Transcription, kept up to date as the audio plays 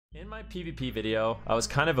In my PvP video, I was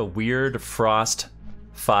kind of a weird frost,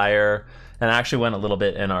 fire, and I actually went a little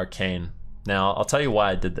bit in arcane. Now, I'll tell you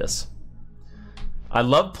why I did this. I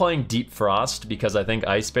love playing Deep Frost because I think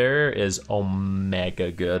Ice Barrier is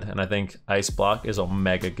omega good, and I think Ice Block is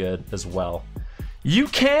omega good as well. You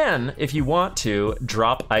can, if you want to,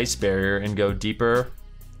 drop Ice Barrier and go deeper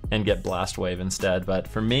and get Blast Wave instead, but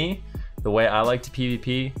for me, the way I like to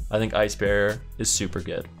PvP, I think Ice Barrier is super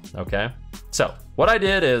good, okay? So, what I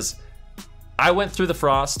did is, I went through the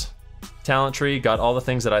Frost talent tree, got all the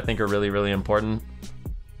things that I think are really, really important.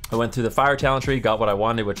 I went through the Fire talent tree, got what I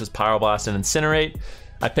wanted, which is Power Blast and Incinerate.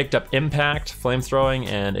 I picked up Impact, Flamethrowing,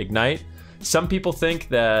 and Ignite. Some people think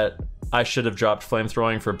that I should have dropped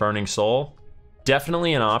Flamethrowing for Burning Soul.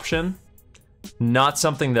 Definitely an option. Not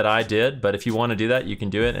something that I did, but if you want to do that, you can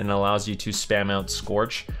do it, and it allows you to spam out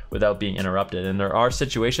Scorch without being interrupted. And there are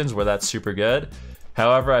situations where that's super good.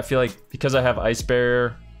 However, I feel like because I have Ice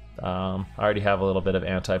Barrier, I already have a little bit of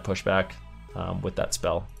anti-pushback with that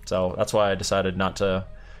spell. So that's why I decided not to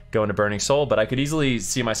go into Burning Soul, but I could easily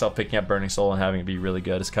see myself picking up Burning Soul and having it be really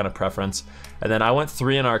good. It's kind of preference. And then I went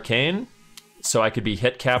 3 in Arcane, so I could be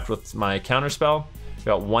hit capped with my counterspell.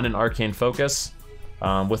 Got 1 in Arcane Focus.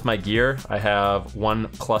 With my gear, I have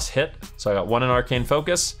 1+ hit, so I got 1 in Arcane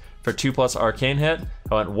Focus for 2+ Arcane hit.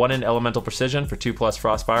 I went 1 in Elemental Precision for 2+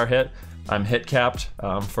 Frostfire hit. I'm hit capped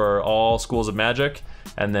for all schools of magic,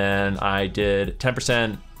 and then I did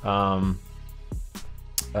 10%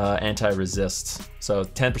 anti-resist, so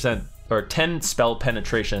 10% or 10 spell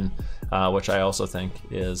penetration, which I also think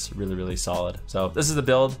is really, really solid. So this is the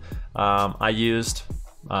build I used.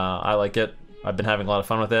 I like it. I've been having a lot of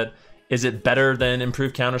fun with it. Is it better than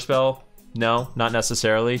Improved Counterspell? No, not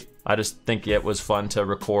necessarily. I just think it was fun to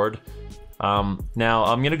record. Now,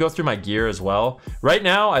 I'm gonna go through my gear as well. Right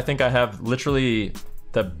now, I think I have literally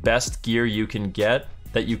the best gear you can get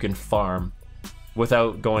that you can farm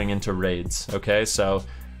without going into raids, okay? So,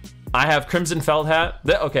 I have Crimson Felt Hat.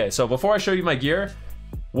 Okay, so before I show you my gear,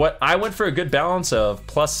 what I went for a good balance of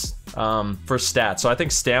plus for stats. So I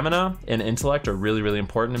think stamina and intellect are really, really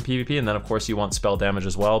important in PvP, and then of course you want spell damage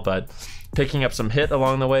as well, but picking up some hit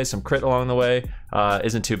along the way, some crit along the way,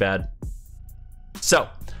 isn't too bad. So,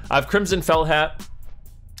 I have Crimson Felt Hat.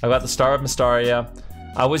 I've got the Star of Mystaria.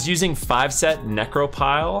 I was using 5-set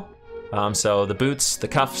Necropile. So the boots, the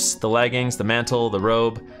cuffs, the leggings, the mantle, the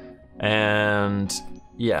robe, and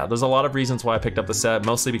yeah, there's a lot of reasons why I picked up the set,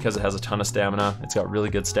 mostly because it has a ton of stamina, it's got really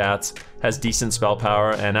good stats, has decent spell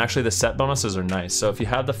power, and actually the set bonuses are nice. So if you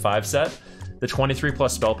have the 5-set, the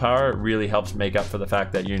 23+ spell power really helps make up for the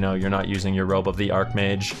fact that, you know, you're not using your Robe of the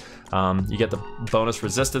Archmage. You get the bonus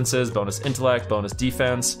resistances, bonus intellect, bonus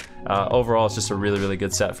defense. Overall, it's just a really, really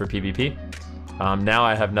good set for PvP. Now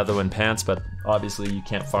I have Netherwind Pants, but obviously you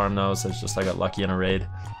can't farm those. It's just I got lucky in a raid.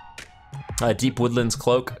 Deep Woodlands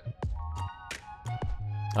Cloak.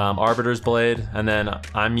 Arbiter's Blade, and then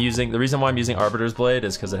the reason why I'm using Arbiter's Blade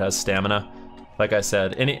is because it has stamina. Like I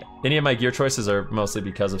said, any of my gear choices are mostly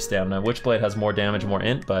because of stamina. Witchblade has more damage, more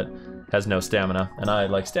int, but has no stamina, and I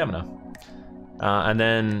like stamina. And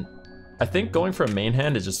then I think going for a main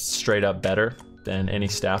hand is just straight up better than any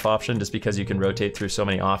staff option, just because you can rotate through so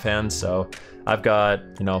many offhands. So I've got,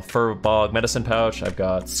 you know, Fur Bog Medicine Pouch, I've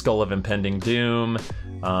got Skull of Impending Doom,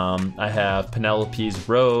 I have Penelope's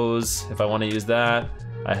Rose if I want to use that.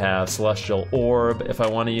 I have Celestial Orb if I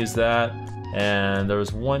want to use that, and there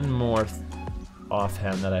was one more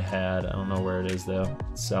offhand that I had. I don't know where it is though.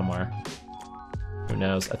 It's somewhere. Who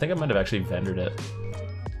knows? I think I might have actually vendored it.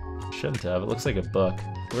 Shouldn't have. It looks like a book.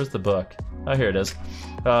 Where's the book? Oh, here it is.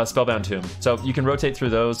 Spellbound Tomb. So you can rotate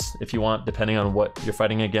through those if you want, depending on what you're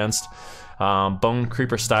fighting against. Bone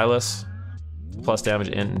Creeper Stylus. Plus damage,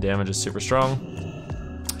 int, and damage is super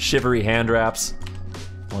strong. Shivery Hand Wraps.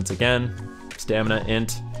 Once again. Stamina,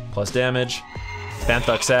 int, plus damage.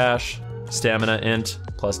 Banthux Ash, stamina, int,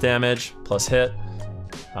 plus damage, plus hit.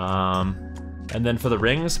 And then for the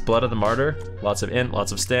rings, Blood of the Martyr, lots of int,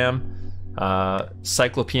 lots of stam.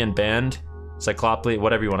 Cyclopean Band, Cyclope,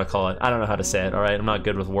 whatever you want to call it. I don't know how to say it, alright? I'm not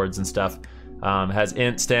good with words and stuff. Has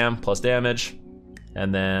int, stam, plus damage.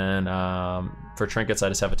 And then for trinkets, I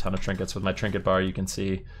just have a ton of trinkets. With my trinket bar, you can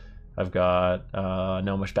see I've got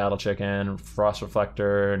Gnomish Battle Chicken, Frost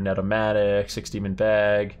Reflector, Netomatic, 6-Demon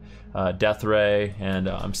Bag, Death Ray, and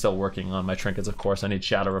I'm still working on my trinkets, of course. I need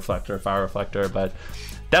Shadow Reflector, Fire Reflector, but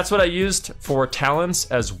that's what I used for talents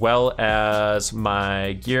as well as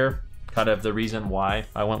my gear. Kind of the reason why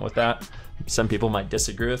I went with that. Some people might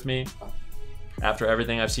disagree with me. After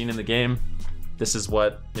everything I've seen in the game, this is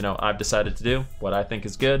what, you know, I've decided to do, what I think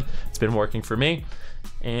is good. It's been working for me,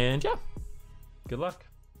 and yeah, good luck.